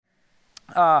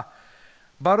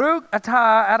Baruch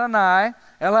atah Adonai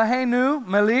Eloheinu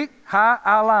melech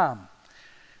ha'alam.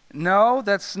 No,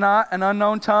 that's not an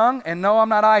unknown tongue, and no, I'm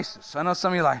not ISIS. I know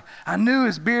some of you are like, I knew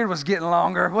his beard was getting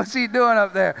longer. What's he doing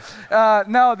up there?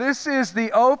 No, this is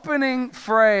the opening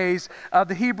phrase of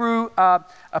the Hebrew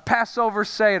Passover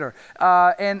Seder.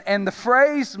 And the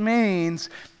phrase means,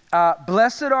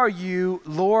 blessed are you,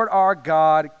 Lord our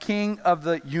God, King of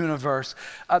the universe.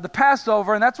 The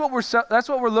Passover, and that's what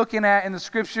we're looking at in the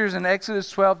scriptures in Exodus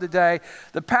 12 today.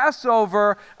 The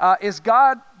Passover is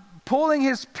God pulling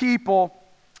his people,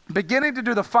 beginning to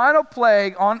do the final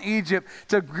plague on Egypt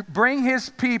to bring his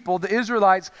people, the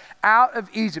Israelites, out of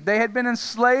Egypt. They had been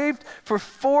enslaved for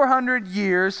 400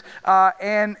 years,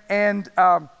 and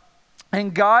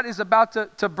God is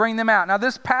about to bring them out. Now,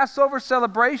 this Passover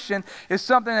celebration is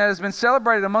something that has been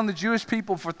celebrated among the Jewish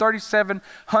people for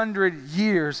 3,700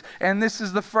 years. And this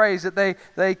is the phrase that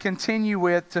they continue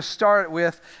with, to start it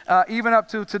with, even up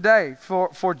to today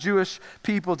for Jewish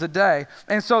people today.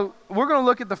 And so we're going to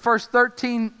look at the first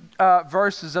 13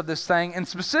 verses of this thing, and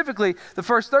specifically the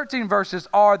first 13 verses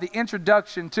are the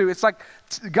introduction to. It's like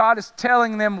God is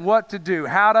telling them what to do,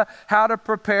 how to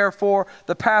prepare for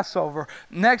the Passover.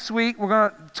 Next week we're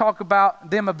going to talk about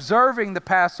them observing the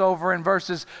Passover in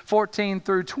verses 14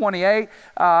 through 28,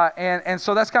 and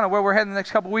so that's kind of where we're heading the next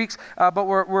couple weeks. But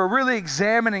we're really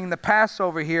examining the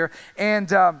Passover here,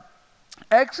 and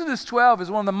Exodus 12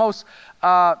 is one of the most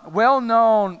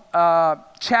well-known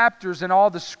chapters in all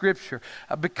the Scripture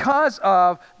because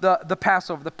of the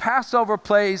Passover. The Passover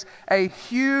plays a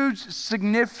huge,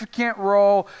 significant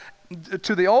role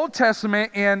to the Old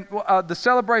Testament in the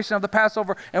celebration of the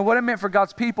Passover and what it meant for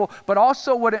God's people, but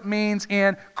also what it means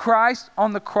in Christ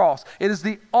on the cross. It is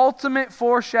the ultimate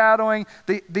foreshadowing,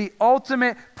 the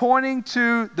ultimate pointing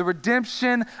to the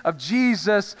redemption of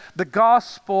Jesus, the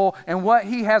gospel, and what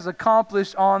he has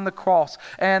accomplished on the cross.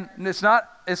 And it's not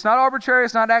arbitrary,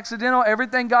 it's not accidental.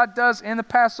 Everything God does in the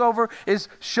Passover is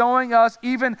showing us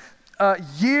even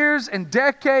years and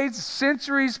decades,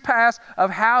 centuries past, of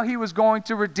how he was going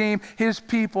to redeem his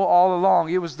people all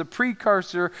along. It was the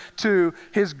precursor to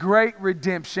his great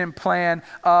redemption plan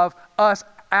of us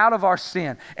out of our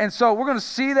sin. And so we're going to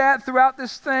see that throughout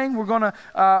this thing. We're going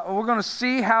to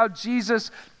see how Jesus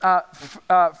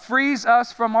frees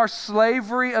us from our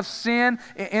slavery of sin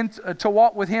to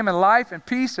walk with him in life and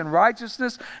peace and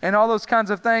righteousness and all those kinds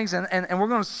of things. And we're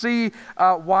going to see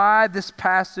why this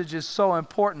passage is so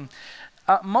important.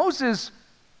 Moses,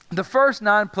 the first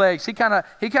 9 plagues, he kind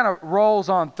of rolls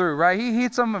on through, right? He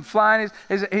hits them and flying.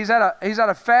 He's at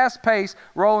a fast pace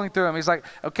rolling through them. He's like,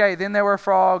 okay, then there were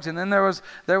frogs, and then there was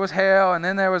hail, and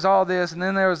then there was all this, and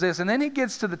then there was this, and then he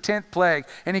gets to the 10th plague,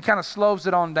 and he kind of slows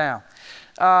it on down.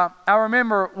 I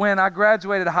remember when I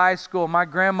graduated high school, my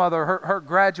grandmother, her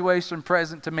graduation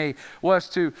present to me was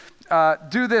to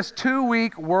do this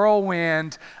 2-week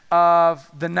whirlwind of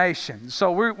the nation.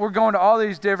 So we're going to all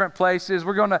these different places.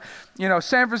 We're going to,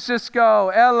 San Francisco,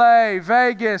 LA,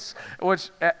 Vegas, which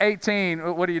at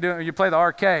 18, what are you doing? You play the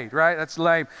arcade, right? That's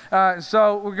lame.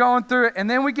 So we're going through it, and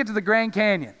then we get to the Grand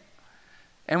Canyon,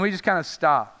 and we just kind of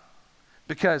stop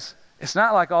because it's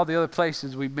not like all the other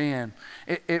places we've been.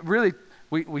 It really,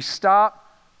 we stopped,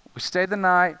 we stayed the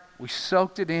night, we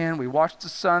soaked it in, we watched the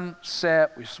sun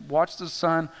set, we watched the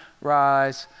sun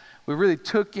rise. We really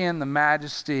took in the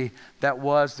majesty that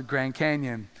was the Grand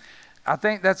Canyon. I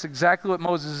think that's exactly what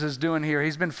Moses is doing here.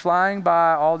 He's been flying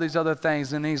by all these other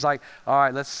things, and he's like, all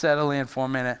right, let's settle in for a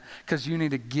minute, because you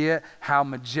need to get how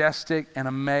majestic and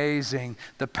amazing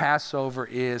the Passover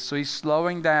is. So he's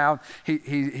slowing down.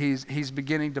 He's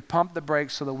beginning to pump the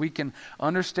brakes so that we can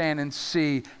understand and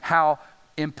see how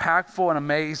impactful and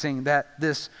amazing that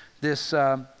this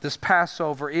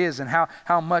Passover is, and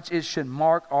how much it should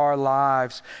mark our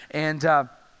lives. And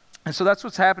so that's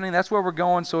what's happening. That's where we're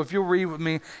going. So if you'll read with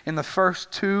me in the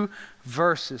first 2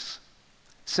 verses.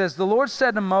 It says, the Lord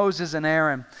said to Moses and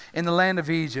Aaron in the land of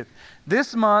Egypt,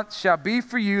 this month shall be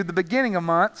for you the beginning of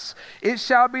months. It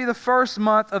shall be the first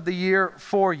month of the year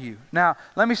for you. Now,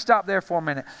 let me stop there for a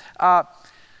minute.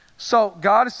 So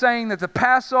God is saying that the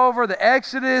Passover, the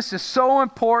Exodus is so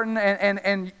important,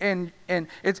 and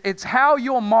it's how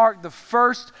you'll mark the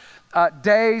first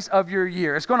days of your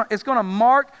year. It's going to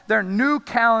mark their new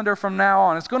calendar from now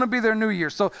on. It's going to be their new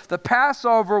year. So the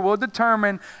Passover will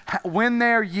determine when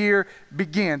their year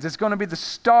begins. It's going to be the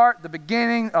start, the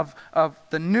beginning of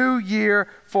the new year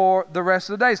for the rest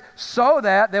of the days, so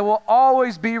that they will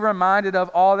always be reminded of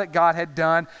all that God had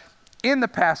done in the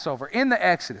Passover, in the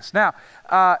Exodus. Now,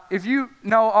 if you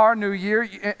know our new year,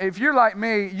 if you're like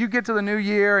me, you get to the new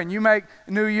year and you make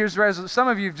New Year's resolutions. Some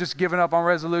of you have just given up on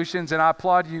resolutions, and I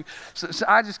applaud you. So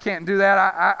I just can't do that.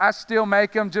 I still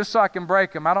make them just so I can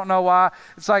break them. I don't know why.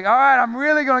 It's like, all right, I'm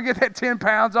really going to get that 10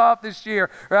 pounds off this year,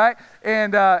 right?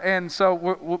 And so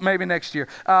we'll maybe next year.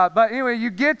 But anyway, you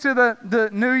get to the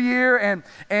new year,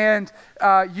 and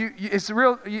it's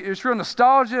real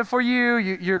nostalgia for you.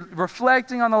 You're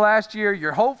reflecting on the last year.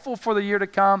 You're hopeful for the year to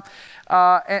come.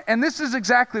 And this is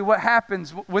exactly what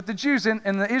happens with the Jews and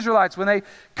the Israelites. When they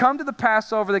come to the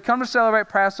Passover, they come to celebrate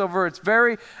Passover. It's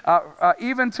very,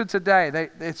 even to today,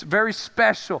 it's very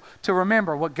special to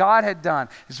remember what God had done.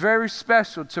 It's very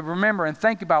special to remember and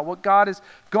think about what God is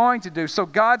going to do. So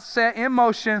God set in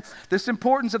motion this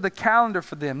importance of the calendar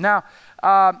for them. Now,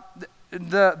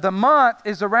 the month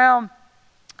is around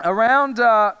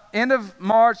end of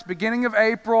March, beginning of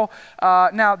April.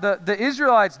 Now, the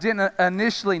Israelites didn't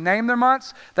initially name their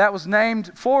months. That was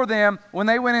named for them when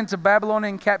they went into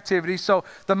Babylonian captivity. So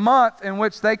the month in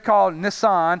which they called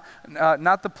Nisan,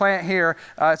 not the plant here,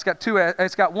 it's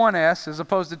got one S as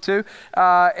opposed to two.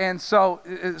 And so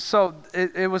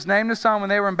it was named Nisan when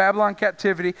they were in Babylon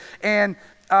captivity. And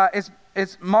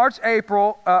it's March,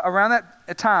 April, around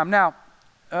that time. Now,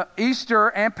 Easter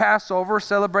and Passover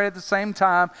celebrate at the same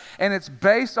time, and it's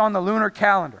based on the lunar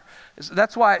calendar.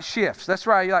 That's why it shifts. That's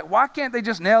right. You're like, why can't they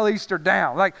just nail Easter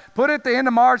down? Like, put it at the end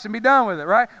of March and be done with it,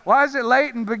 right? Why is it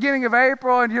late in the beginning of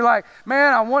April? And you're like,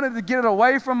 man, I wanted to get it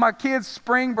away from my kids'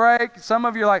 spring break. Some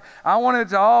of you are like, I wanted it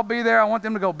to all be there. I want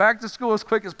them to go back to school as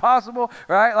quick as possible,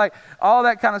 right? Like, all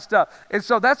that kind of stuff. And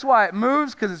so that's why it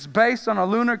moves, because it's based on a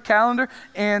lunar calendar.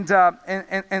 And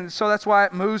so that's why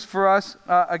it moves for us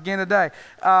again today.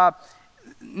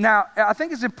 Now, I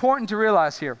think it's important to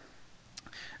realize here.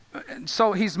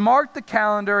 So he's marked the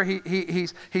calendar.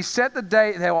 He's set the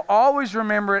date. They will always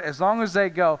remember it as long as they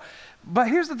go. But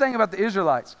here's the thing about the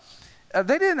Israelites.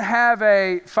 They didn't have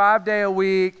a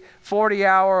 5-day-a-week,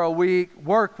 40-hour-a-week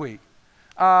work week.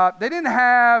 They didn't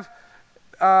have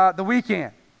the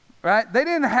weekend, right? They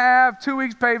didn't have 2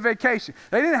 weeks paid vacation.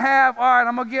 They didn't have, all right,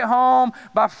 I'm going to get home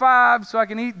by 5 so I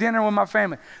can eat dinner with my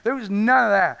family. There was none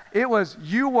of that. It was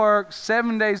you work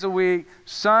 7 days a week,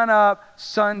 sun up,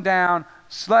 sun down,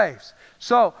 slaves.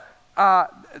 So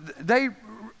they,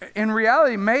 in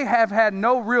reality, may have had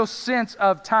no real sense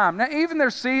of time. Now, even their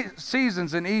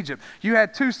seasons in Egypt, you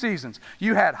had 2 seasons.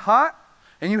 You had hot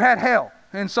and you had hell.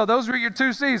 And so those were your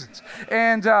 2 seasons.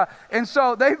 And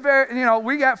so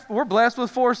we're blessed with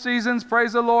 4 seasons,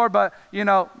 praise the Lord, but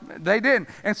they didn't.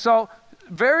 And so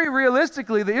very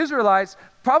realistically, the Israelites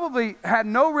probably had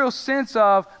no real sense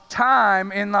of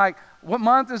time in like, what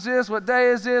month is this? What day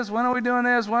is this? When are we doing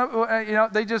this?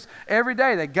 They just, every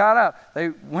day they got up. They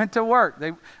went to work.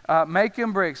 They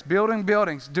making bricks, building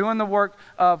buildings, doing the work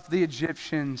of the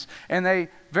Egyptians. And they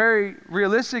very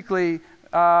realistically,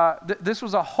 this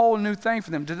was a whole new thing for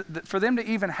them. For them to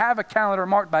even have a calendar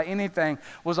marked by anything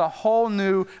was a whole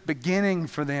new beginning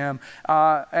for them.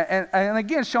 And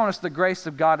again, showing us the grace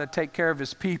of God to take care of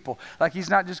his people. Like he's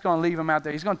not just going to leave them out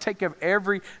there. He's going to take care of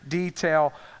every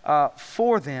detail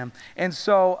for them. And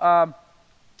so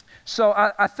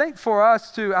I think for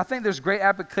us too, I think there's great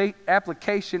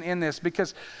application in this,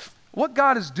 because what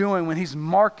God is doing when he's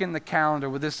marking the calendar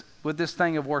with this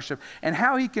thing of worship, and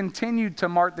how he continued to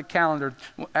mark the calendar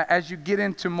as you get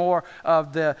into more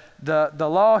of the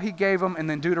law he gave them, and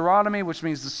then Deuteronomy, which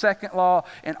means the second law,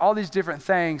 and all these different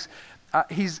things.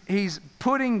 He's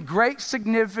putting great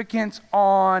significance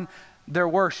on their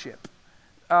worship.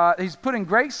 He's putting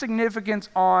great significance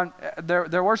on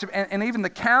their worship, and even the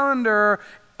calendar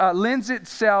lends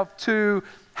itself to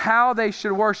how they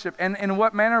should worship, and in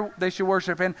what manner they should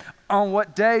worship, and on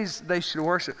what days they should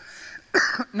worship.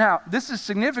 Now, this is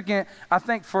significant, I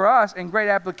think, for us, and great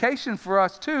application for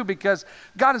us too, because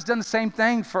God has done the same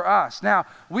thing for us. Now,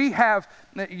 we have,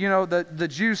 the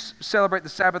Jews celebrate the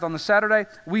Sabbath on the Saturday.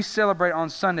 We celebrate on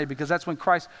Sunday, because that's when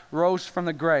Christ rose from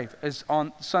the grave, is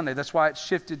on Sunday. That's why it's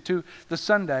shifted to the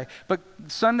Sunday. But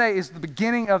Sunday is the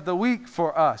beginning of the week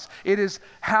for us. It is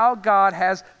how God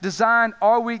has designed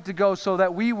our week to go, so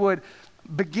that we would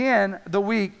begin the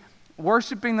week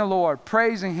worshiping the Lord,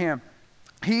 praising him.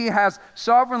 He has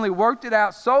sovereignly worked it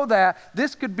out so that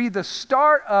this could be the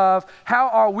start of how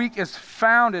our week is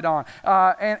founded on.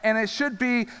 And it should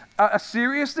be a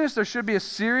seriousness. There should be a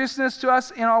seriousness to us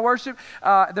in our worship.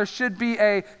 There should be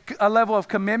a level of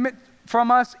commitment from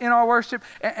us in our worship,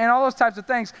 and all those types of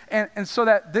things. And so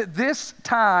that this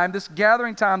time, this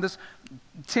gathering time,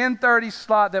 10:30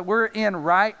 slot that we're in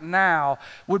right now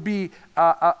would be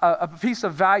a piece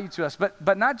of value to us,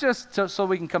 but not just so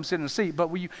we can come sit in a seat, but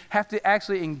we have to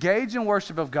actually engage in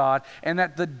worship of God, and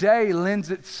that the day lends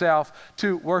itself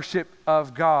to worship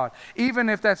of God. Even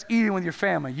if that's eating with your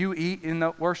family, you eat in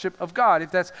the worship of God.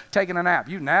 If that's taking a nap,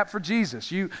 you nap for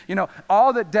Jesus. You know,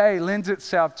 all the day lends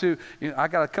itself to, I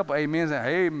got a couple amens, and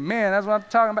amen, that's what I'm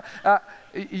talking about.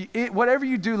 Whatever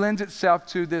you do lends itself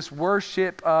to this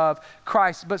worship of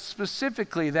Christ, but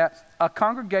specifically that a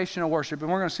congregational worship, and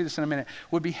we're going to see this in a minute,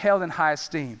 would be held in high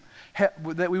esteem,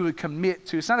 that we would commit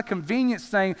to. It's not a convenience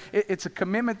thing, it's a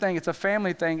commitment thing, it's a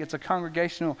family thing, it's a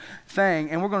congregational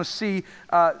thing, and we're going to see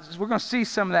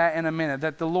some of that in a minute,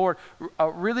 that the Lord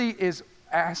really is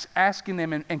asking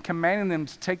them and commanding them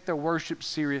to take their worship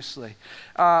seriously.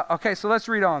 Okay, so let's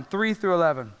read on, 3 through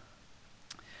 11.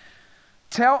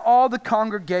 Tell all the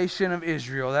congregation of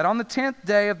Israel that on the 10th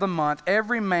day of the month,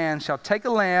 every man shall take a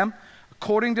lamb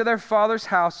according to their father's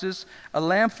houses, a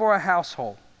lamb for a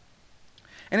household.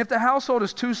 And if the household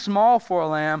is too small for a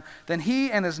lamb, then he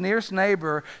and his nearest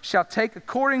neighbor shall take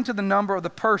according to the number of the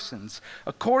persons.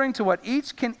 According to what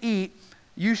each can eat,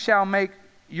 you shall make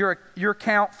your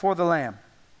count for the lamb.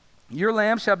 Your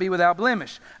lamb shall be without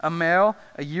blemish, a male,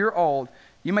 a year old.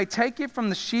 You may take it from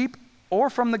the sheep or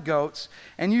from the goats,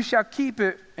 and you shall keep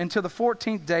it until the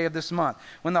 14th day of this month,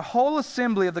 when the whole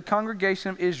assembly of the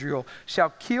congregation of Israel shall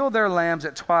kill their lambs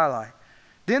at twilight.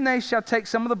 Then they shall take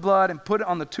some of the blood and put it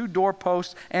on the 2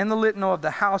 doorposts and the lintel of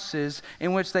the houses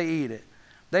in which they eat it.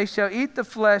 They shall eat the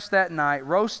flesh that night,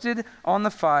 roasted on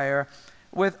the fire,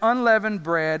 with unleavened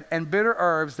bread and bitter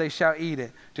herbs they shall eat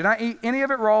it. Do not eat any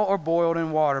of it raw or boiled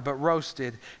in water, but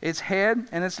roasted, its head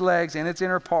and its legs and its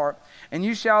inner part. And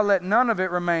you shall let none of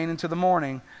it remain until the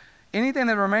morning. Anything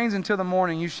that remains until the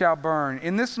morning you shall burn.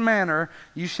 In this manner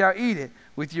you shall eat it,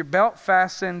 with your belt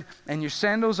fastened and your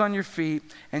sandals on your feet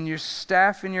and your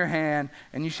staff in your hand,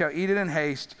 and you shall eat it in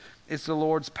haste. It's the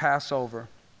Lord's Passover.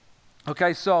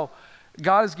 Okay, so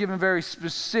God has given very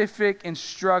specific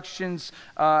instructions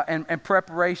and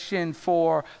preparation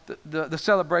for the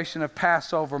celebration of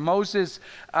Passover. Moses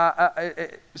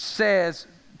says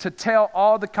to tell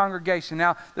all the congregation.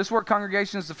 Now, this word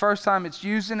congregation is the first time it's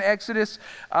used in Exodus,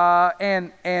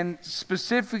 and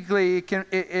specifically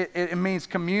it means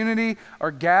community or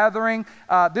gathering.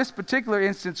 This particular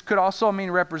instance could also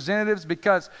mean representatives,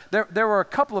 because there were a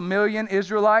couple of million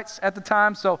Israelites at the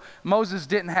time, so Moses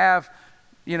didn't have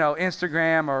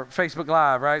Instagram or Facebook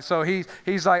Live, right? So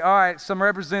he's like, all right, some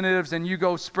representatives, and you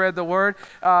go spread the word.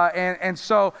 And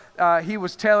so he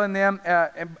was telling them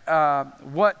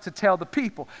what to tell the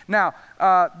people. Now,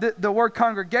 the word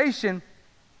congregation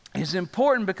is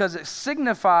important because it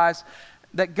signifies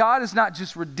that God is not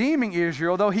just redeeming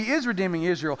Israel, though he is redeeming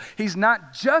Israel. He's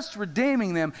not just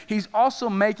redeeming them, he's also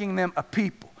making them a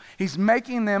people. He's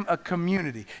making them a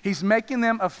community. He's making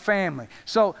them a family.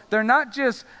 So they're not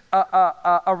just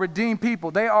a redeemed people.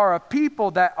 They are a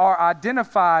people that are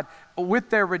identified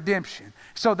with their redemption.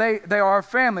 So they are a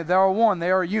family. They are one. They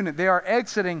are a unit. They are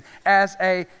exiting as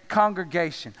a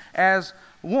congregation, as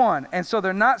one. And so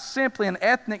they're not simply an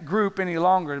ethnic group any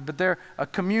longer, but they're a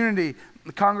community,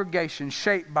 a congregation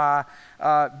shaped by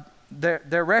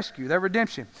their rescue, their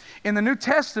redemption. In the New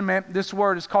Testament, this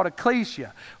word is called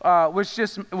ecclesia,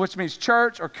 which means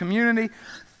church or community.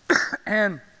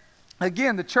 And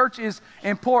again, the church is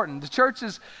important. The church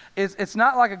it's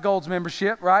not like a Gold's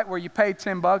membership, right, where you pay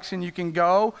 $10 and you can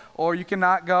go or you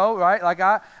cannot go, right? Like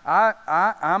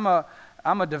I'm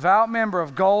a devout member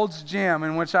of Gold's Gym,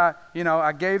 in which I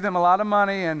gave them a lot of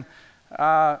money, and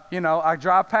I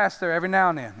drive past there every now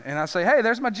and then, and I say, hey,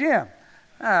 there's my gym.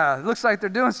 It looks like they're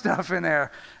doing stuff in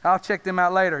there. I'll check them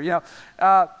out later.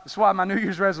 That's why my New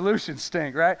Year's resolutions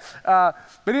stink, right? But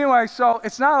anyway, so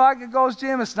it's not like a Gold's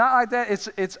Gym. It's not like that.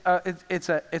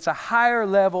 It's a higher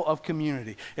level of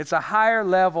community. It's a higher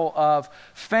level of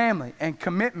family and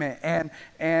commitment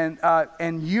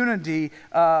and unity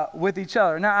with each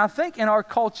other. Now, I think in our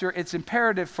culture, it's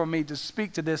imperative for me to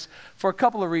speak to this for a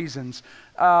couple of reasons.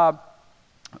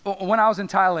 When I was in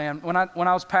Thailand, when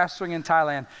I was pastoring in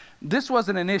Thailand, this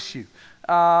wasn't an issue.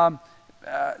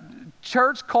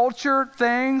 Church culture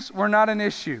things were not an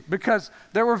issue because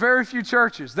there were very few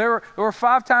churches. There were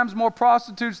 5 times more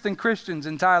prostitutes than Christians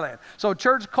in Thailand. So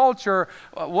church culture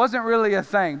wasn't really a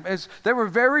thing. There were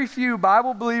very few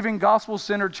Bible-believing,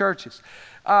 gospel-centered churches.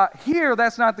 Here,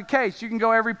 that's not the case. You can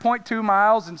go every 0.2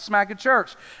 miles and smack a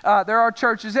church. There are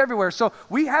churches everywhere. So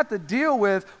we have to deal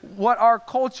with what our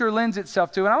culture lends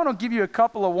itself to. And I want to give you a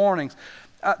couple of warnings.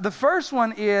 The first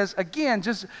one is, again,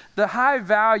 just the high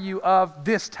value of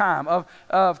this time,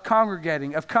 of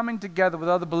congregating, of coming together with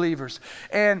other believers,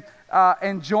 and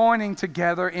joining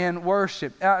together in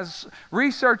worship.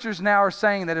 Researchers now are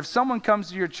saying that if someone comes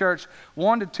to your church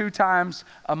 1 to 2 times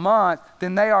a month,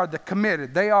 then they are the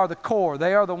committed. They are the core.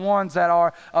 They are the ones that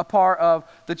are a part of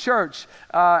the church.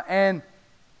 And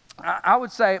I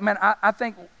would say, man, I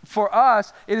think for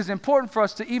us, it is important for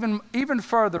us to even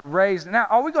further raise. Now,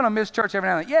 are we going to miss church every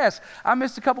now and then? Yes, I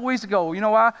missed a couple weeks ago. You know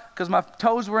why? Because my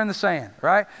toes were in the sand,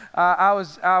 right? I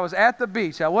was at the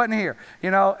beach. I wasn't here,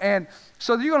 and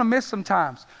so you're going to miss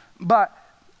sometimes. But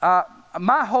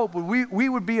my hope would we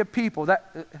would be a people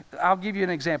that, I'll give you an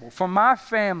example. For my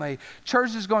family,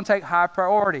 church is going to take high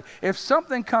priority. If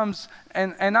something comes,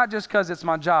 and not just because it's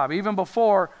my job, even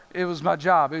before it was my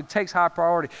job, it takes high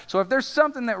priority. So if there's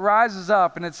something that rises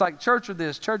up and it's like church or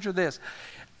this,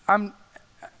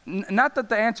 not that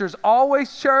the answer is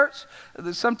always church.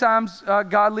 Sometimes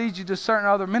God leads you to certain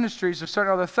other ministries or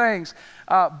certain other things,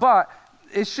 but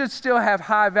it should still have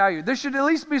high value. There should at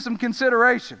least be some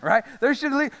consideration, right?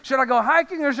 Should I go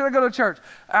hiking or should I go to church?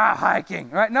 Hiking,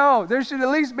 right? No, there should at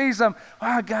least be some,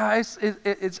 wow, guys,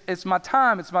 it's my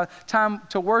time. It's my time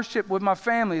to worship with my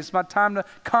family. It's my time to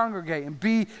congregate and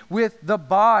be with the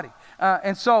body.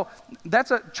 And so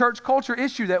that's a church culture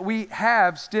issue that we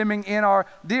have stemming in our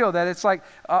deal, that it's like,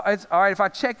 it's all right, if I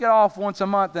check it off once a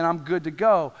month, then I'm good to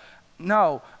go.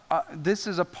 No, this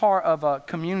is a part of a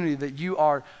community that you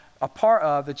are a part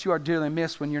of, that you are dearly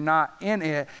missed when you're not in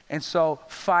it, and so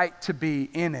fight to be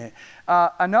in it.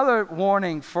 Another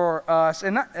warning for us,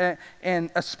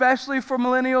 and especially for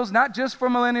millennials, not just for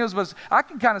millennials, but I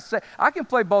can kind of say, I can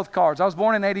play both cards. I was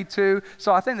born in 82,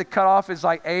 so I think the cutoff is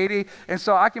like 80, and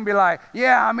so I can be like,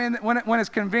 yeah, I'm in, when it's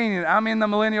convenient, I'm in the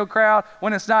millennial crowd.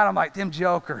 When it's not, I'm like, them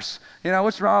jokers,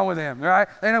 what's wrong with them, right?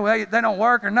 They don't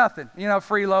work or nothing,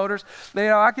 freeloaders.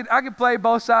 I can play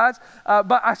both sides,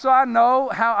 but I know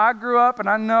how I grew up, and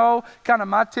I know kind of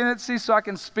my tendencies, so I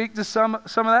can speak to some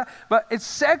of that. But it's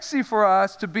sexy for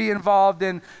us to be involved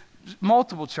in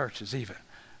multiple churches, even.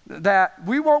 That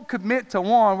we won't commit to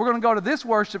one. We're going to go to this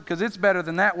worship because it's better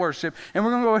than that worship, and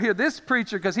we're going to go hear this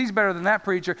preacher because he's better than that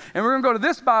preacher, and we're going to go to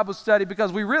this Bible study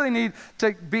because we really need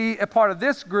to be a part of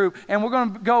this group, and we're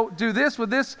going to go do this with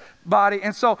this body.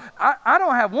 And so I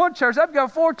don't have one church. I've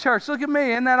got 4 churches. Look at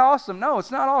me. Isn't that awesome? No,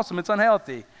 it's not awesome. It's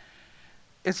unhealthy.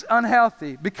 It's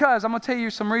unhealthy because I'm going to tell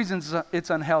you some reasons it's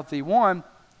unhealthy. One,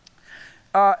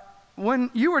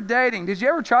 when you were dating, did you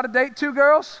ever try to date 2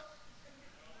 girls?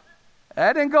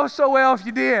 That didn't go so well if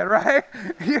you did, right?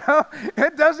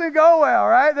 It doesn't go well,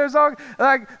 right?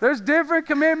 There's different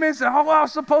commitments, and I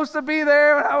was supposed to be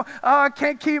there, and I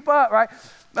can't keep up, right?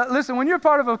 Listen, when you're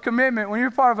part of a commitment, when you're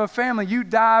part of a family, you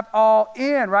dive all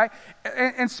in, right?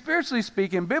 And spiritually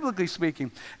speaking, biblically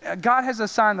speaking, God has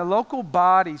assigned the local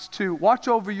bodies to watch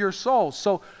over your souls.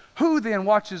 So who then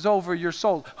watches over your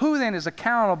soul? Who then is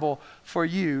accountable for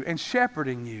you and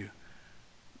shepherding you?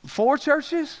 4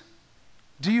 churches?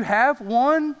 Do you have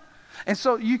one? And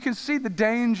so you can see the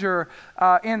danger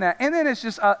in that. And then it's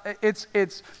just,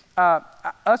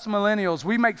 us millennials,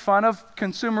 we make fun of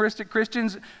consumeristic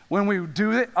Christians when we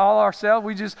do it all ourselves.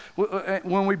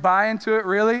 When we buy into it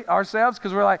really ourselves,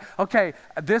 because we're like, okay,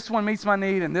 this one meets my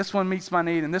need, and this one meets my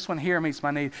need, and this one here meets my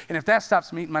need. And if that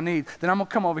stops meeting my need, then I'm going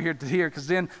to come over here to here, because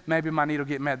then maybe my need will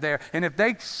get met there. And if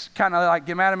they kind of like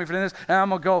get mad at me for this, then I'm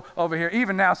going to go over here.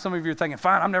 Even now, some of you are thinking,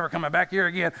 fine, I'm never coming back here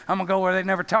again. I'm going to go where they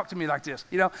never talk to me like this.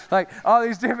 Like all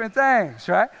these different things,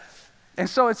 right? And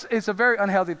so it's a very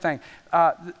unhealthy thing.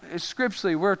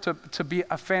 Scripturally, we're to be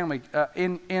a family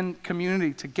in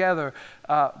community together,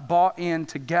 bought in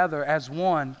together as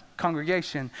one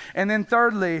congregation. And then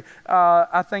thirdly,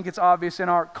 I think it's obvious in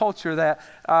our culture that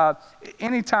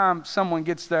anytime someone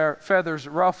gets their feathers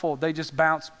ruffled, they just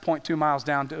bounce 0.2 miles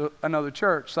down to another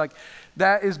church. Like,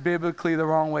 that is biblically the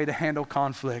wrong way to handle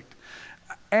conflict.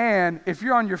 And if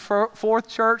you're on your 4th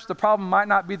church, the problem might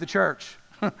not be the church.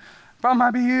 The problem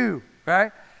might be you.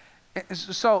 Right?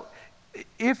 So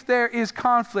if there is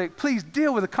conflict, please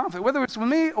deal with the conflict, whether it's with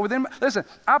me or with them. Listen,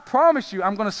 I promise you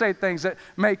I'm going to say things that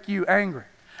make you angry.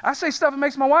 I say stuff that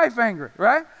makes my wife angry,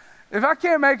 right? If I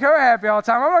can't make her happy all the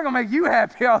time, I'm not going to make you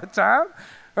happy all the time,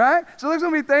 right? So there's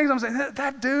going to be things I'm saying,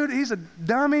 that dude, he's a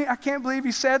dummy. I can't believe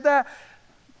he said that.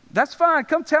 That's fine.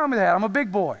 Come tell me that. I'm a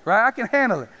big boy, right? I can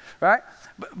handle it, right?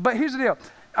 But here's the deal.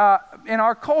 In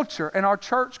our culture, in our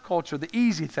church culture, the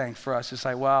easy thing for us is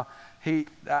like, well,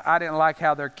 I didn't like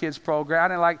how their kids program. I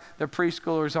didn't like their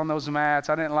preschoolers on those mats.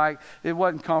 It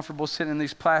wasn't comfortable sitting in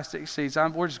these plastic seats.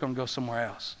 We're just going to go somewhere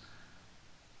else.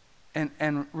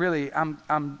 And really,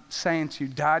 I'm saying to you,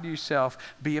 die to yourself,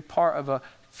 be a part of a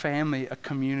family, a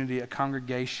community, a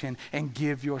congregation, and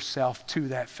give yourself to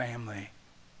that family.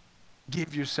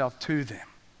 Give yourself to them.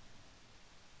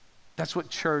 That's what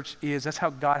church is. That's how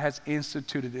God has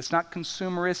instituted it. It's not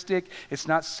consumeristic. It's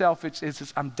not selfish. It's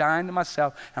just, I'm dying to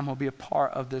myself. I'm going to be a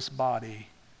part of this body.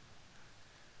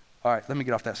 All right, let me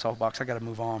get off that soapbox. I got to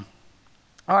move on.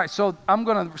 All right, so I'm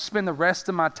going to spend the rest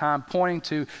of my time pointing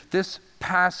to this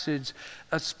passage,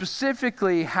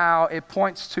 specifically how it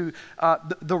points to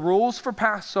the rules for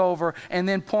Passover, and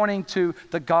then pointing to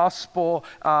the gospel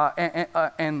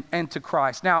and to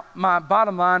Christ. Now, my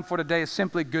bottom line for today is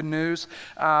simply good news,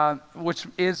 which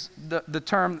is the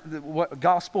term, what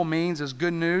gospel means is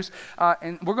good news.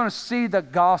 And we're going to see the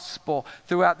gospel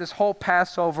throughout this whole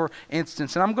Passover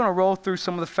instance. And I'm going to roll through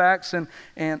some of the facts, and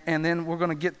then we're going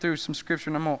to get through some scripture,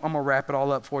 and I'm going to wrap it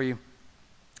all up for you.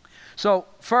 So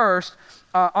first,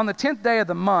 on the 10th day of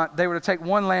the month, they were to take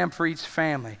one lamb for each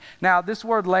family. Now, this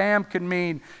word lamb could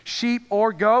mean sheep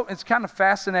or goat. It's kind of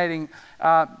fascinating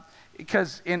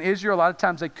because in Israel, a lot of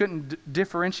times they couldn't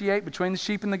differentiate between the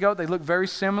sheep and the goat. They look very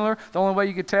similar. The only way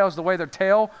you could tell is the way their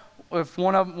tail, if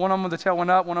one of them the tail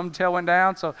went up, one of them the tail went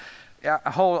down. So yeah,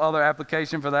 a whole other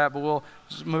application for that, but we'll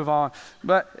just move on.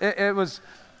 But it was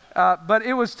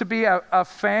to be a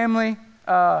family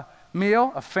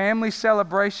meal, a family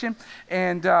celebration,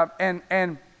 and I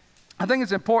think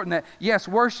it's important that, yes,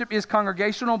 worship is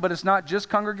congregational, but it's not just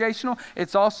congregational.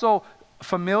 It's also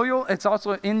familial. It's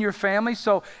also in your family.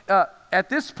 So at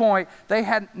this point, they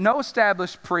had no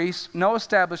established priests, no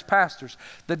established pastors.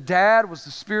 The dad was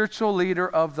the spiritual leader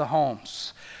of the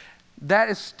homes. That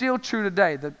is still true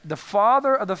today. The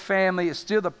father of the family is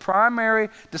still the primary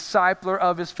discipler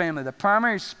of his family, the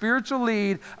primary spiritual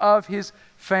lead of his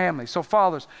family. So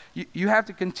fathers, you have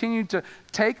to continue to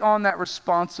take on that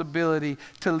responsibility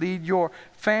to lead your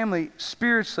family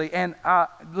spiritually. And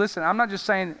listen, I'm not just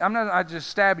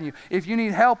stabbing you. If you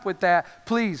need help with that,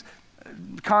 please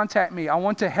contact me. I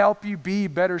want to help you be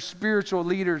better spiritual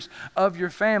leaders of your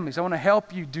families. I want to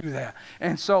help you do that.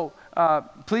 And so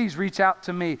please reach out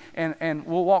to me, and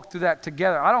we'll walk through that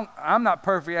together. I'm not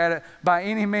perfect at it by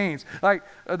any means. Like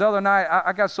the other night,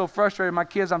 I got so frustrated with my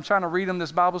kids. I'm trying to read them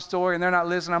this Bible story, and they're not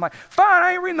listening. I'm like, fine,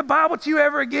 I ain't reading the Bible to you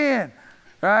ever again,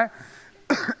 right?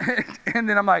 And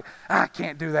then I'm like, I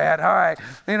can't do that. All right.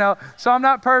 So I'm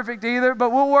not perfect either, but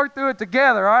we'll work through it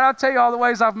together. All right. I'll tell you all the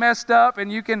ways I've messed up,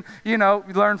 and you can,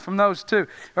 learn from those too.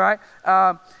 All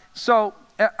right. So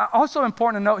also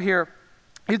important to note here,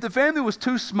 if the family was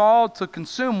too small to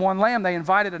consume one lamb, they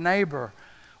invited a neighbor.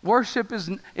 Worship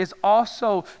is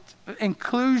also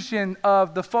inclusion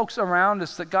of the folks around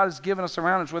us that God has given us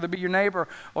around us, whether it be your neighbor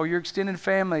or your extended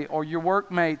family or your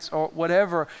workmates or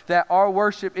whatever, that our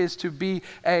worship is to be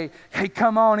hey,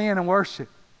 come on in and worship.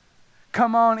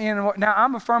 Come on in. Now,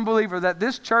 I'm a firm believer that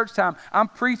this church time, I'm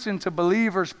preaching to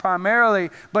believers primarily,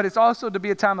 but it's also to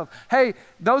be a time of, hey,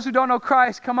 those who don't know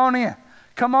Christ, come on in.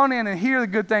 Come on in and hear the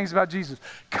good things about Jesus.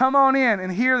 Come on in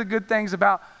and hear the good things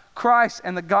about Christ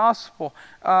and the gospel.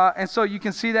 And so you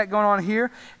can see that going on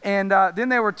here. And then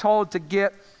they were told to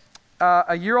get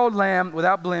a year-old lamb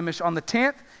without blemish on the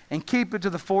 10th and keep it to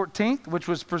the 14th, which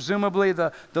was presumably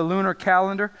the lunar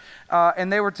calendar.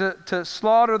 And they were to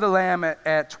slaughter the lamb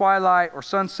at twilight or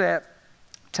sunset,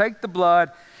 take the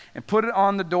blood and put it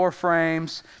on the door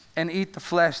frames and eat the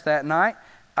flesh that night.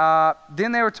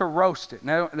 Then they were to roast it.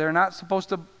 Now, they're not supposed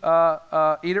to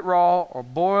eat it raw or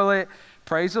boil it.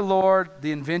 Praise the Lord,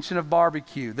 the invention of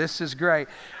barbecue. This is great.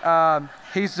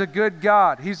 He's a good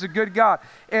God. He's a good God.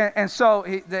 And so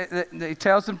he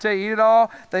tells them to eat it all.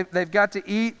 They've got to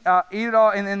eat it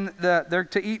all. And then they're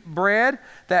to eat bread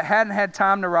that hadn't had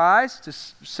time to rise, to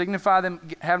signify them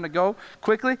having to go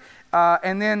quickly.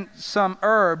 And then some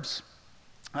herbs,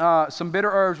 some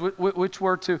bitter herbs, which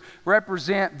were to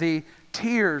represent the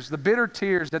tears, the bitter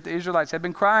tears that the Israelites had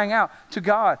been crying out to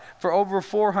God for over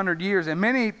 400 years. And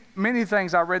many, many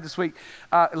things I read this week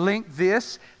link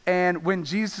this. And when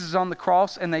Jesus is on the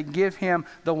cross and they give him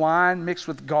the wine mixed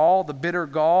with gall, the bitter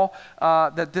gall,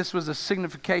 that this was a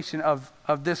signification of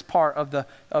this part of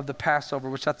the Passover,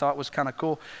 which I thought was kind of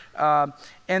cool.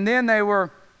 And then they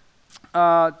were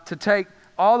to take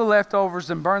all the leftovers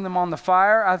and burn them on the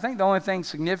fire. I think the only thing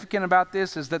significant about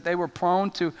this is that they were prone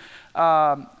to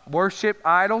worship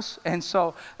idols, and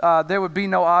so there would be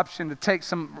no option to take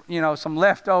some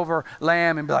leftover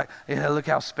lamb and be like, yeah, look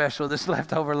how special this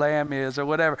leftover lamb is, or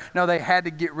whatever. No, they had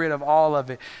to get rid of all of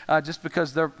it, just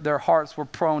because their hearts were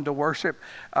prone to worship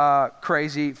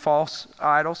crazy false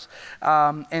idols,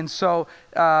 and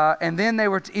then they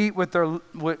were to eat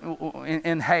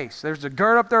in haste. There's to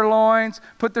gird up their loins,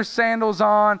 put their sandals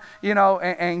on,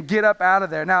 and get up out of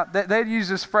there. Now they'd use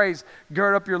this phrase,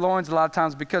 gird up your loins, a lot of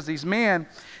times because these men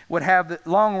would have the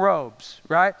long robes,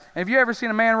 right? Have you ever seen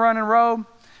a man run in robe?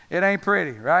 It ain't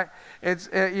pretty, right? He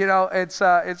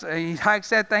hikes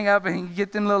that thing up and he can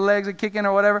get them little legs a kicking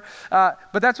or whatever.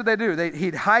 But that's what they do.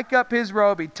 He'd hike up his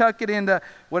robe, he'd tuck it into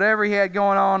whatever he had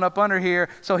going on up under here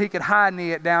so he could high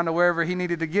knee it down to wherever he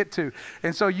needed to get to.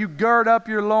 And so you gird up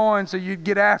your loins so you'd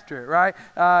get after it, right?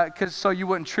 So you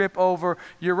wouldn't trip over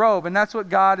your robe. And that's what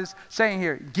God is saying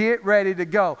here. Get ready to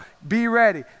go. Be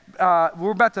ready.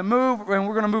 We're about to move, and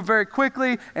we're going to move very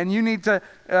quickly, and you need to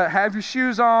have your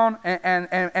shoes on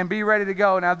and be ready to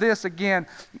go. Now this, again,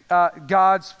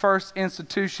 God's first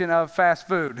institution of fast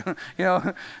food.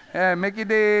 Mickey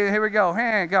D, here we go.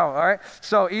 Hey, go. All right.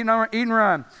 So eat and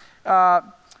run.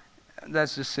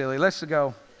 That's just silly. Let's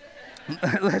go.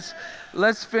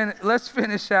 let's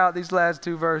finish out these last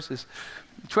two verses,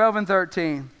 12 and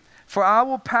 13. For I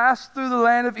will pass through the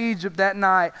land of Egypt that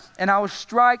night, and I will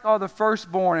strike all the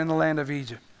firstborn in the land of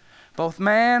Egypt, both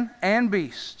man and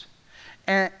beast.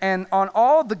 And on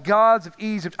all the gods of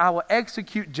Egypt I will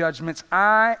execute judgments.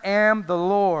 I am the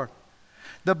Lord.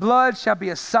 The blood shall be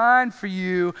a sign for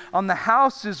you on the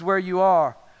houses where you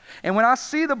are. And when I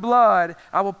see the blood,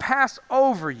 I will pass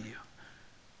over you,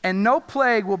 and no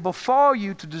plague will befall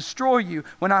you to destroy you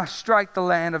when I strike the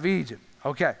land of Egypt.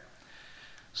 Okay.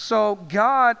 So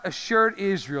God assured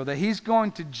Israel that he's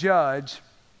going to judge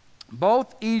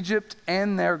both Egypt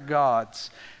and their gods,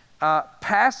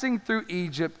 passing through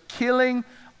Egypt, killing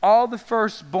all the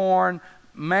firstborn,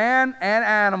 man and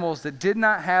animals that did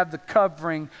not have the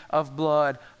covering of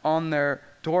blood on their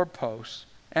doorposts.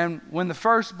 And when the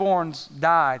firstborns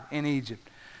died in Egypt,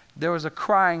 there was a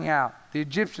crying out. The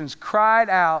Egyptians cried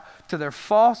out to their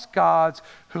false gods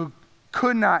who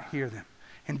could not hear them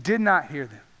and did not hear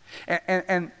them.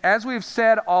 And as we've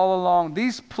said all along,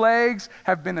 these plagues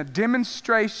have been a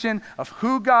demonstration of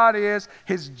who God is,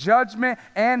 his judgment,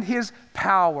 and his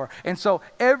power. And so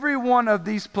every one of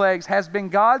these plagues has been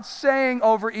God saying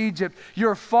over Egypt,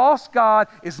 your false God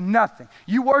is nothing.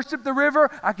 You worship the river,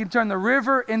 I can turn the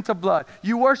river into blood.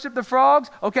 You worship the frogs,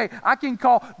 okay, I can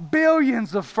call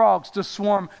billions of frogs to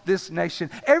swarm this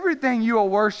nation. Everything you are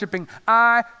worshiping,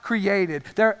 I created.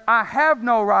 I have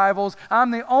no rivals.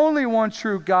 I'm the only one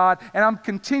true God, and I'm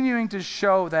continuing to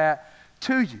show that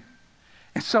to you.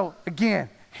 And so, again,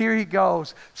 here he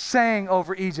goes, saying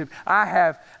over Egypt, I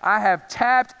have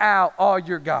tapped out all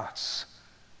your gods.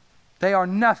 They are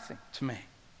nothing to me.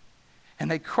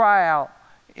 And they cry out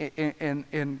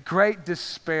in great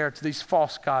despair to these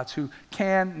false gods who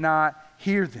cannot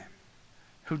hear them,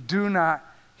 who do not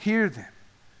hear them.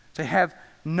 They have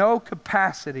no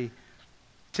capacity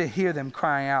to hear them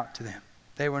crying out to them.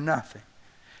 They were nothing.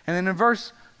 And then in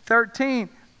verse 13,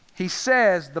 he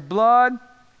says, the blood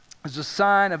is a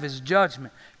sign of his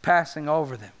judgment passing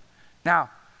over them.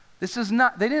 Now, they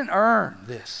didn't earn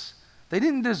this. They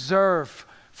didn't deserve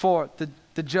for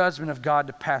the judgment of God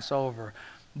to pass over.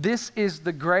 This is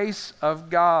the grace of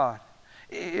God.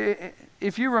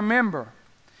 If you remember,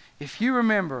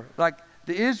 like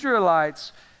the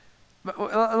Israelites,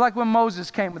 like when Moses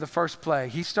came with the first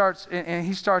plague, he starts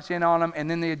in on them, and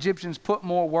then the Egyptians put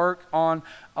more work on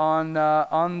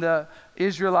the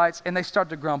Israelites, and they start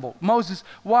to grumble. Moses,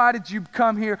 why did you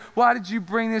come here? Why did you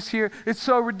bring this here? It's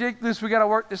so ridiculous. We got to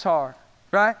work this hard,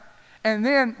 right? And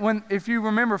then if you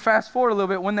remember, fast forward a little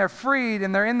bit, when they're freed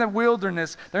and they're in the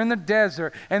wilderness, they're in the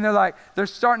desert, and they're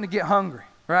starting to get hungry,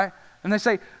 right? And they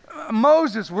say,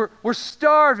 Moses, we're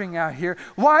starving out here.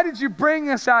 Why did you bring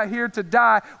us out here to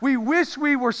die? We wish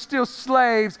we were still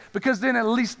slaves, because then at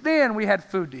least then we had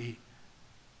food to eat.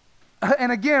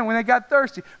 And again, when they got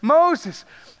thirsty, Moses,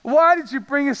 why did you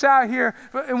bring us out here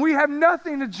and we have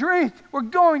nothing to drink? We're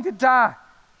going to die.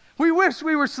 We wish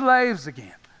we were slaves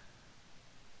again.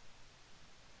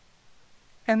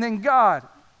 And then God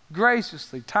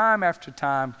graciously, time after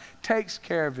time, takes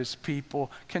care of his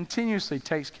people, continuously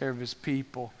takes care of his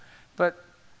people. But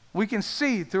we can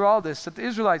see through all this that the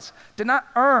Israelites did not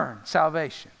earn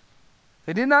salvation.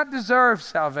 They did not deserve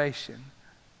salvation.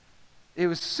 It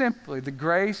was simply the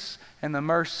grace and the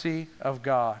mercy of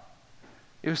God.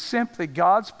 It was simply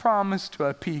God's promise to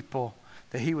a people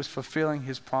that he was fulfilling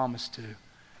his promise to.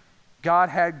 God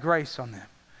had grace on them.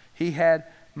 He had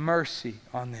mercy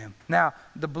on them. Now,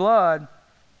 the blood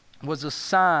was a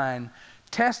sign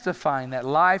testifying that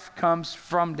life comes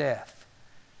from death.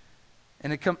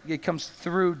 And it comes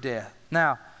through death.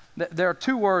 Now, there are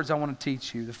two words I want to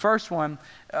teach you. The first one,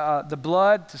 the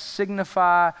blood to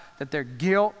signify that their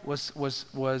guilt was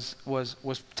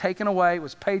taken away,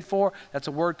 was paid for. That's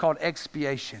a word called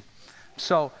expiation.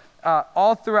 So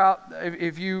all throughout,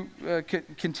 if you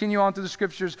continue on through the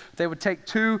scriptures, they would take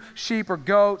 2 sheep or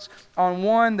goats. On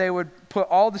one, they would put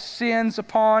all the sins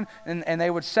upon, and they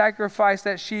would sacrifice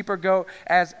that sheep or goat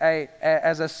as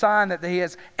a sign that he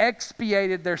has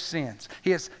expiated their sins.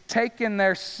 He has taken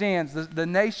their sins, the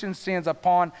nation's sins,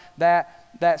 upon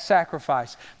that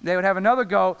sacrifice. They would have another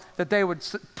goat that they would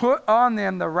put on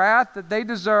them the wrath that they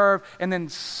deserve, and then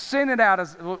send it out,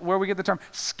 as where we get the term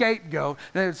scapegoat.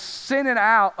 They would send it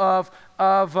out of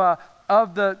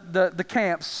the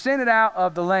camp, send it out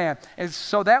of the land. And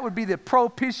so that would be the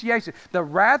propitiation, the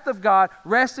wrath of God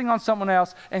resting on someone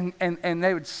else, and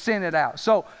they would send it out.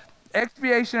 So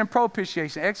expiation and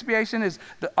propitiation. Expiation is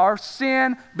our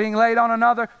sin being laid on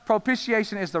another.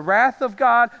 Propitiation is the wrath of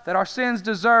God that our sins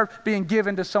deserve being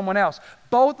given to someone else.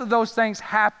 Both of those things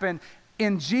happen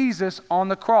in Jesus on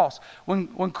the cross.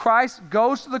 When Christ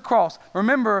goes to the cross,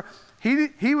 remember,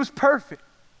 he was perfect,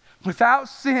 without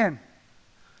sin.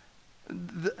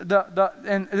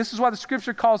 And this is why the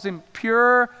scripture calls him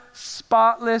pure,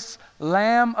 spotless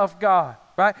Lamb of God.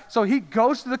 Right? So he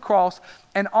goes to the cross,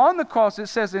 and on the cross it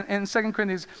says in 2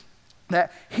 Corinthians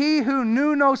that he who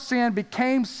knew no sin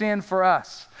became sin for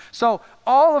us. So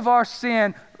all of our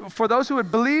sin, for those who would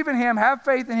believe in him, have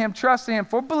faith in him, trust in him,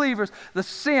 for believers,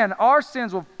 our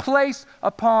sins were placed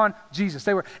upon Jesus.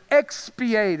 They were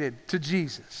expiated to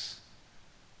Jesus.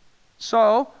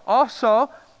 So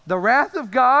also, the wrath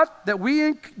of God that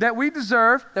we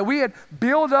deserve, that we had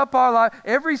built up our life,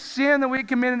 every sin that we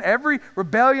committed, every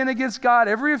rebellion against God,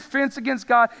 every offense against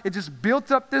God, it just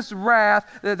built up this wrath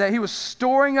that he was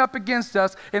storing up against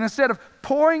us. And instead of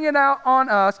pouring it out on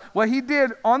us, what he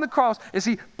did on the cross is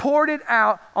he poured it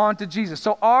out onto Jesus.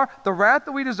 So the wrath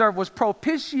that we deserve was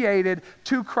propitiated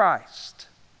to Christ.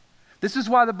 This is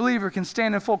why the believer can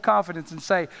stand in full confidence and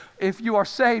say, if you are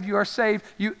saved, you are saved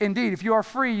indeed. If you are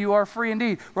free, you are free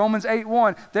indeed. Romans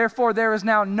 8:1, therefore there is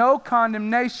now no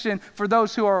condemnation for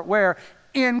those who are where?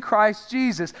 In Christ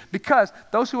Jesus. Because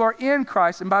those who are in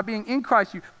Christ, and by being in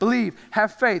Christ, you believe,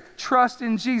 have faith, trust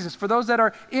in Jesus. For those that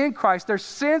are in Christ, their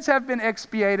sins have been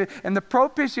expiated, and the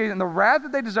propitiation, the wrath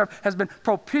that they deserve has been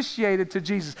propitiated to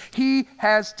Jesus. He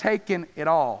has taken it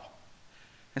all.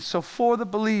 And so for the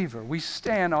believer, we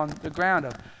stand on the ground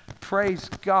of praise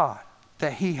God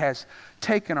that he has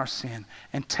taken our sin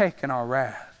and taken our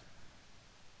wrath.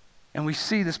 And we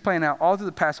see this playing out all through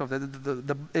the Passover.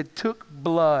 It took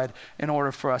blood in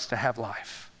order for us to have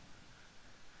life.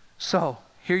 So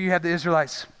here you have the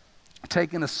Israelites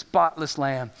taking a spotless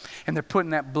lamb, and they're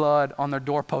putting that blood on their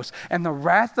doorposts, and the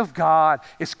wrath of God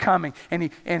is coming, and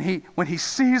he when he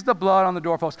sees the blood on the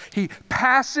doorpost, he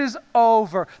passes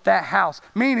over that house,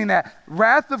 meaning that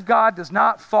wrath of God does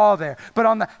not fall there, but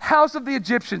on the house of the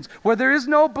Egyptians, where there is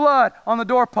no blood on the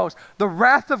doorpost, the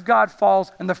wrath of God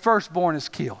falls, and the firstborn is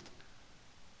killed.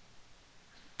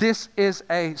 This is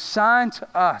a sign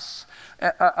to us,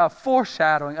 a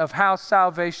foreshadowing of how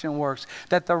salvation works,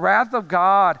 that the wrath of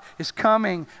God is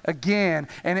coming again,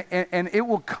 and it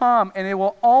will come, and it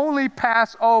will only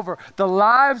pass over the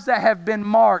lives that have been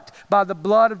marked by the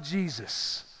blood of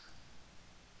Jesus.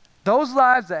 Those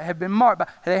lives that have been marked,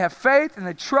 they have faith and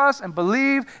they trust and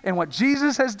believe in what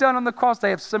Jesus has done on the cross.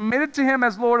 They have submitted to him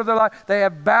as Lord of their life. They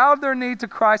have bowed their knee to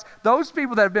Christ. Those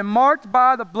people that have been marked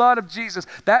by the blood of Jesus,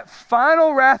 that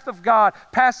final wrath of God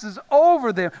passes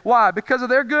over them. Why? Because of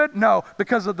their good? No,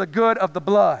 because of the good of the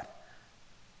blood.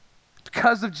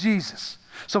 Because of Jesus.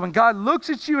 So when God looks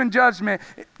at you in judgment,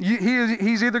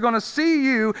 he's either going to see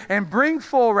you and bring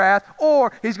full wrath,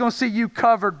 or he's going to see you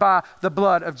covered by the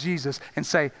blood of Jesus and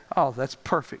say, oh, that's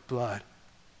perfect blood.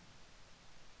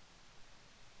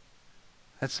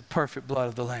 That's the perfect blood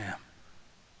of the Lamb.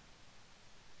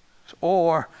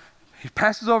 Or he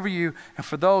passes over you, and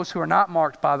for those who are not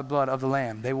marked by the blood of the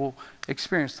Lamb, they will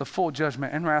experience the full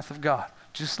judgment and wrath of God,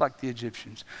 just like the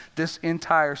Egyptians. This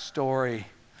entire story,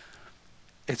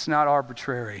 it's not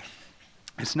arbitrary.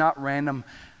 It's not random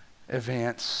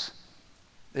events.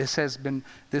 This has been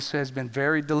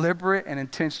very deliberate and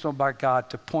intentional by God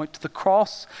to point to the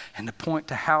cross and to point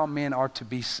to how men are to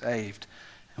be saved.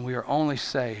 And we are only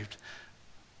saved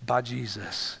by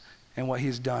Jesus and what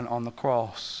he's done on the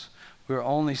cross. We are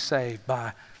only saved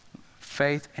by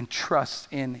faith and trust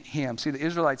in him. See, the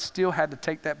Israelites still had to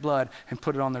take that blood and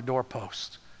put it on their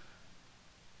doorpost.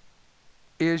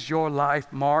 Is your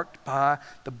life marked by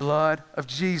the blood of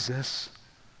Jesus?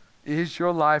 Is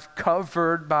your life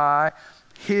covered by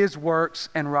His works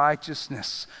and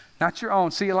righteousness? Not your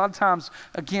own. See, a lot of times,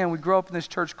 again, we grow up in this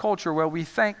church culture where we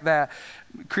think that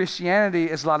Christianity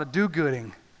is a lot of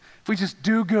do-gooding. If we just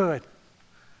do good,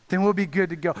 then we'll be good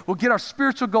to go. We'll get our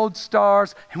spiritual gold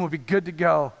stars and we'll be good to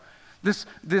go.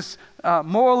 This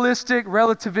moralistic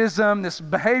relativism, this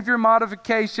behavior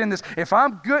modification, this if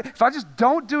I'm good, if I just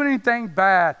don't do anything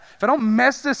bad, if I don't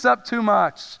mess this up too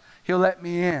much, He'll let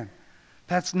me in.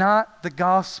 That's not the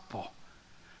gospel.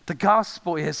 The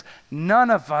gospel is none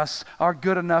of us are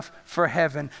good enough for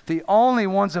heaven. The only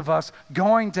ones of us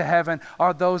going to heaven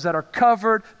are those that are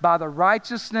covered by the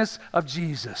righteousness of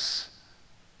Jesus.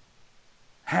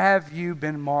 Have you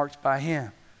been marked by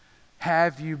Him?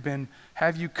 Have you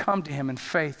come to Him in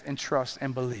faith and trust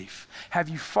and belief? Have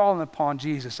you fallen upon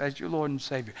Jesus as your Lord and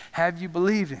Savior? Have you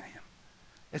believed in Him?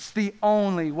 It's the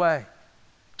only way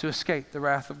to escape the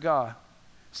wrath of God.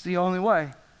 It's the only way.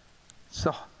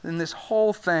 So in this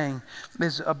whole thing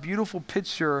is a beautiful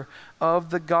picture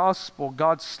of the gospel.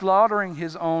 God slaughtering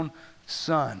His own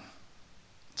Son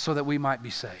so that we might be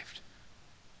saved.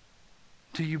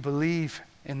 Do you believe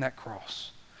in that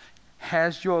cross?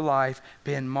 Has your life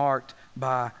been marked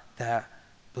by that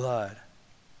blood?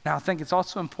 Now, I think it's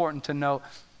also important to note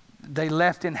they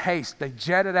left in haste. They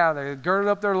jetted out. They girded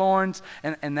up their loins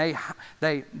and they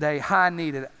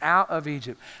high-kneed out of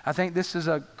Egypt. I think this is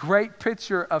a great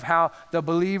picture of how the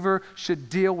believer should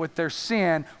deal with their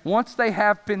sin. Once they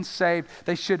have been saved,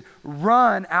 they should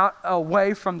run out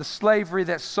away from the slavery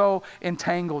that so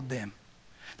entangled them.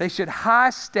 They should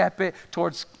high-step it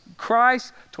towards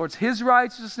Christ, towards His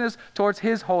righteousness, towards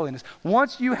His holiness.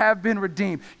 Once you have been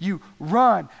redeemed, you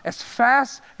run as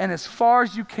fast and as far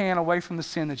as you can away from the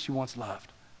sin that you once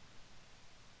loved.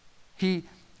 He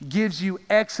gives you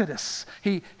exodus.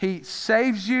 He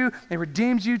saves you and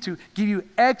redeems you to give you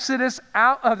exodus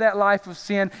out of that life of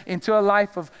sin into a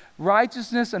life of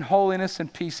righteousness and holiness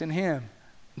and peace in Him,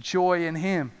 joy in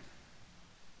Him.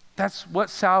 That's what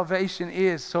salvation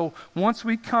is. So once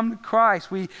we come to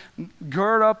Christ, we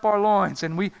gird up our loins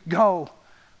and we go.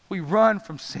 We run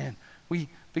from sin. We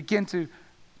begin to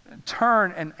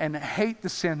turn and hate the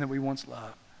sin that we once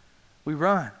loved. We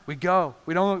run. We go.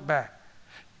 We don't look back.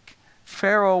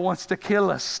 Pharaoh wants to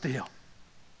kill us still.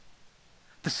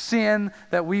 The sin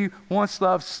that we once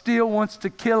loved still wants to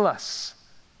kill us.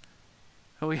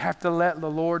 But we have to let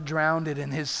the Lord drown it in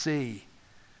His sea.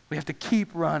 We have to keep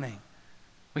running.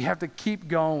 We have to keep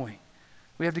going.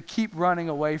 We have to keep running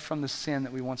away from the sin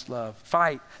that we once loved.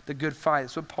 Fight the good fight.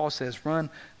 That's what Paul says. Run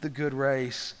the good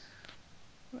race.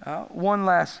 One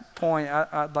last point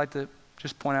I'd like to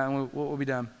just point out, and we'll be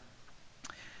done.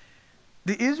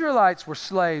 The Israelites were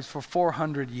slaves for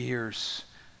 400 years.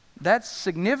 That's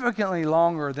significantly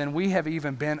longer than we have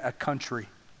even been a country,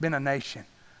 been a nation.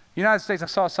 United States, I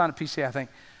saw a sign at PCA, I think,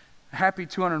 happy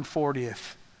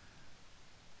 240th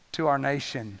to our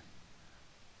nation.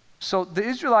 So the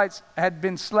Israelites had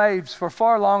been slaves for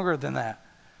far longer than that.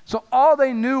 So all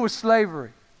they knew was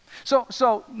slavery.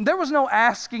 So there was no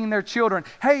asking their children,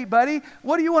 hey, buddy,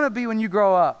 what do you want to be when you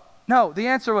grow up? No, the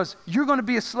answer was, you're going to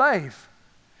be a slave.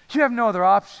 You have no other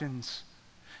options.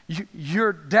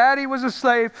 Your daddy was a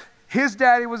slave, his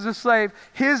daddy was a slave,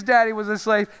 his daddy was a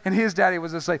slave, and his daddy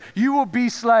was a slave. You will be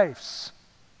slaves.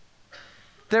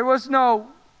 There was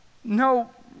no,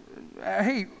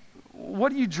 hey,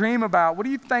 what do you dream about? What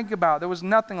do you think about? There was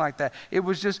nothing like that. It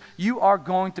was just, you are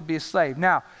going to be a slave.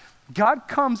 Now, God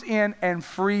comes in and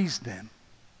frees them.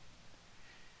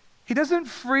 He doesn't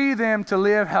free them to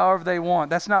live however they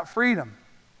want. That's not freedom.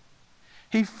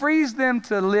 He frees them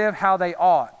to live how they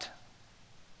ought.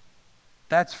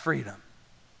 That's freedom.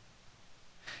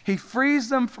 He frees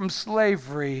them from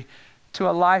slavery to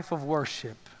a life of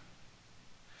worship.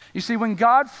 You see, when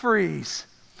God frees,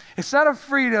 it's not a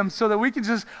freedom so that we can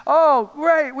just, oh,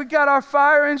 great, we got our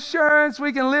fire insurance.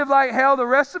 We can live like hell the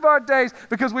rest of our days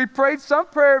because we prayed some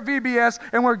prayer at VBS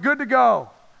and we're good to go.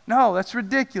 No, that's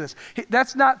ridiculous.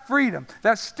 That's not freedom.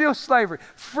 That's still slavery.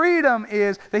 Freedom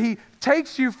is that He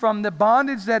takes you from the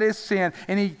bondage that is sin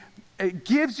and He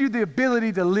gives you the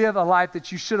ability to live a life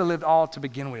that you should have lived all to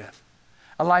begin with.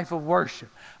 A life of worship.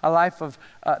 A life of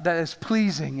that is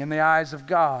pleasing in the eyes of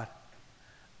God.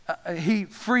 He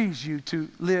frees you to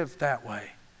live that way.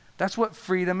 That's what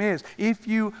freedom is. If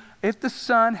the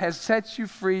Son has set you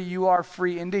free, you are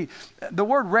free indeed. The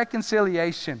word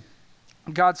reconciliation,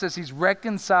 God says He's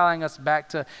reconciling us back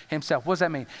to Himself. What does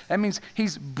that mean? That means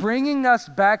He's bringing us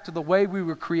back to the way we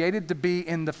were created to be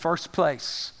in the first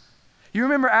place. You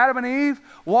remember Adam and Eve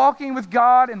walking with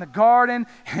God in the garden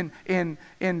and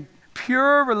in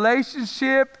pure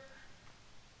relationship,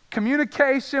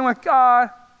 communication with God,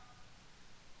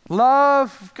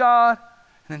 love of God,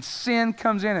 and then sin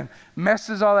comes in and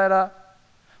messes all that up.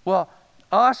 Well,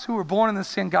 us who were born in the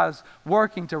sin, God is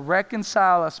working to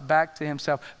reconcile us back to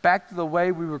himself, back to the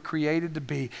way we were created to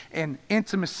be, in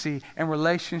intimacy and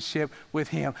relationship with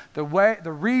him. The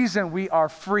reason we are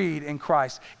freed in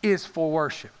Christ is for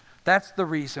worship. That's the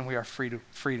reason we are freed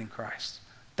in Christ.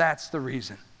 That's the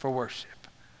reason for worship.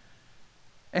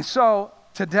 And so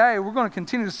today we're going to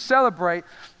continue to celebrate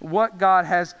what God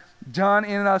has done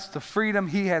in us, the freedom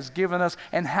he has given us,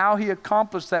 and how he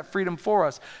accomplished that freedom for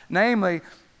us. Namely,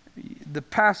 the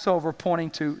Passover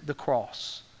pointing to the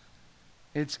cross.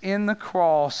 It's in the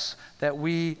cross that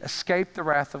we escape the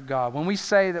wrath of God. When we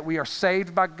say that we are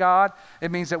saved by God,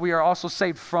 it means that we are also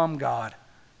saved from God.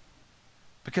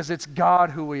 Because it's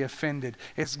God who we offended.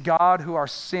 It's God who our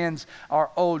sins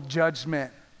are owed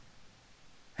judgment.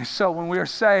 And so when we are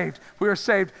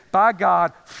saved by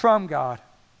God from God.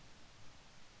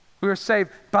 We are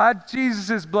saved by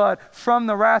Jesus' blood from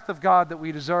the wrath of God that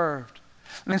we deserved.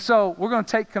 And so we're going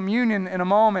to take communion in a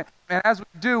moment. And as we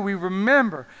do, we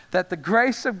remember that the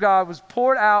grace of God was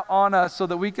poured out on us so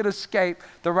that we could escape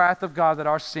the wrath of God that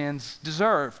our sins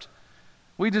deserved.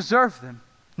 We deserved them.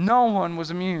 No one was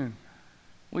immune.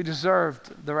 We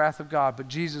deserved the wrath of God, but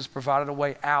Jesus provided a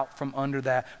way out from under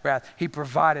that wrath. He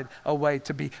provided a way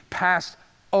to be passed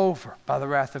over by the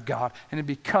wrath of God and to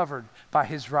be covered by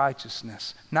his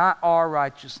righteousness. Not our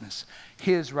righteousness,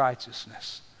 his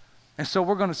righteousness. And so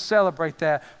we're going to celebrate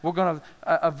that. We're going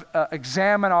to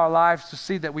examine our lives to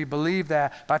see that we believe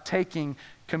that by taking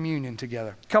communion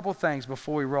together. A couple things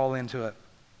before we roll into it.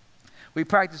 We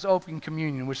practice open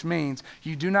communion, which means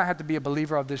you do not have to be a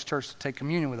believer of this church to take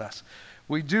communion with us.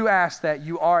 We do ask that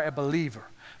you are a believer.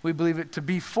 We believe it to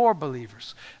be for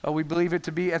believers. We believe it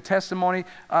to be a testimony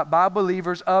by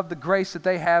believers of the grace that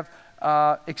they have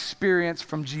experienced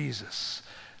from Jesus.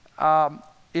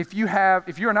 If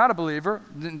you're not a believer,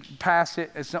 then pass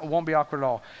it. It won't be awkward at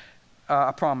all.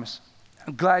 I promise.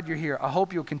 I'm glad you're here. I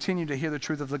hope you'll continue to hear the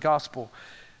truth of the gospel.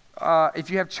 If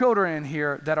you have children in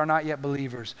here that are not yet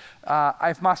believers,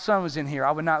 if my son was in here,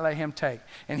 I would not let him take.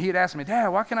 And he'd ask me, Dad,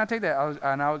 why can't I take that?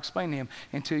 And I'll explain to him,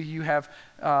 until you have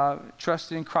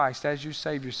trusted in Christ as your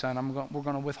Savior, son, we're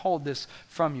going to withhold this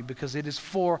from you, because it is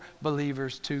for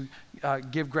believers to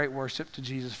give great worship to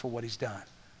Jesus for what he's done.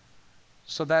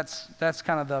 So that's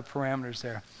kind of the parameters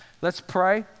there. Let's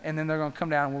pray, and then they're going to come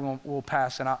down and we'll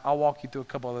pass, and I'll walk you through a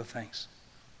couple other things.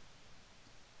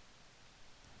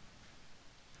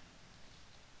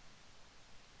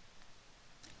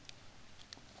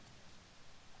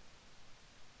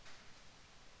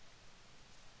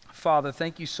 Father,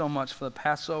 thank you so much for the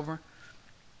Passover.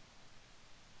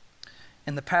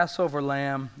 And the Passover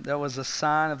lamb, that was a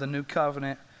sign of the new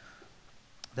covenant,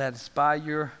 that it's by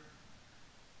your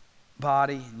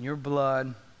body and your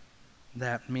blood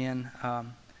that men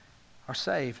are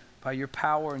saved, by your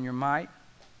power and your might,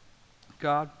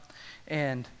 God.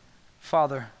 And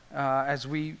Father, as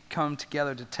we come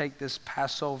together to take this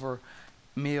Passover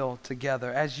meal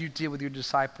together, as you did with your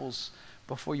disciples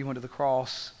before you went to the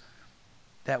cross,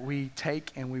 that we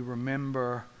take and we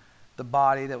remember the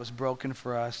body that was broken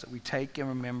for us, that we take and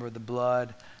remember the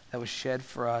blood that was shed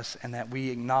for us, and that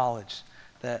we acknowledge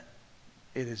that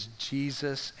it is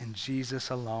Jesus and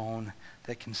Jesus alone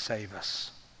that can save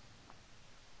us.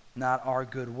 Not our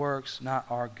good works, not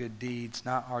our good deeds,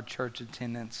 not our church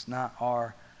attendance, not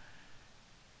our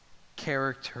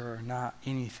character, not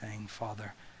anything,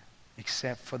 Father,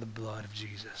 except for the blood of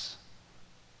Jesus.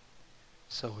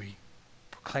 So we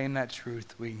proclaim that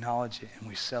truth, we acknowledge it, and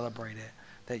we celebrate it,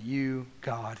 that you,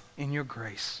 God, in your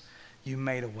grace, you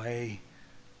made a way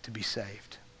to be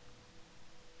saved.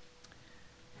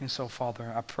 And so,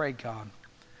 Father, I pray, God,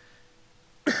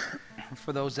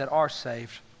 for those that are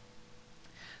saved,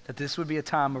 that this would be a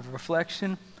time of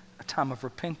reflection, a time of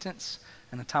repentance,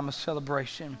 and a time of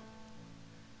celebration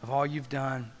of all you've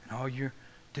done and all you're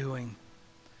doing.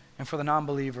 And for the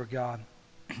non-believer, God,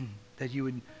 that you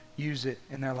would use it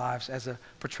in their lives as a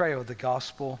portrayal of the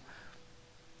gospel,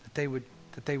 that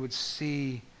they would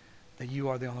see that you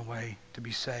are the only way to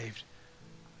be saved,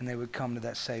 and they would come to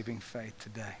that saving faith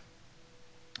today.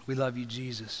 We love you,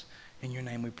 Jesus. In your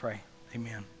name we pray.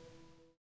 Amen.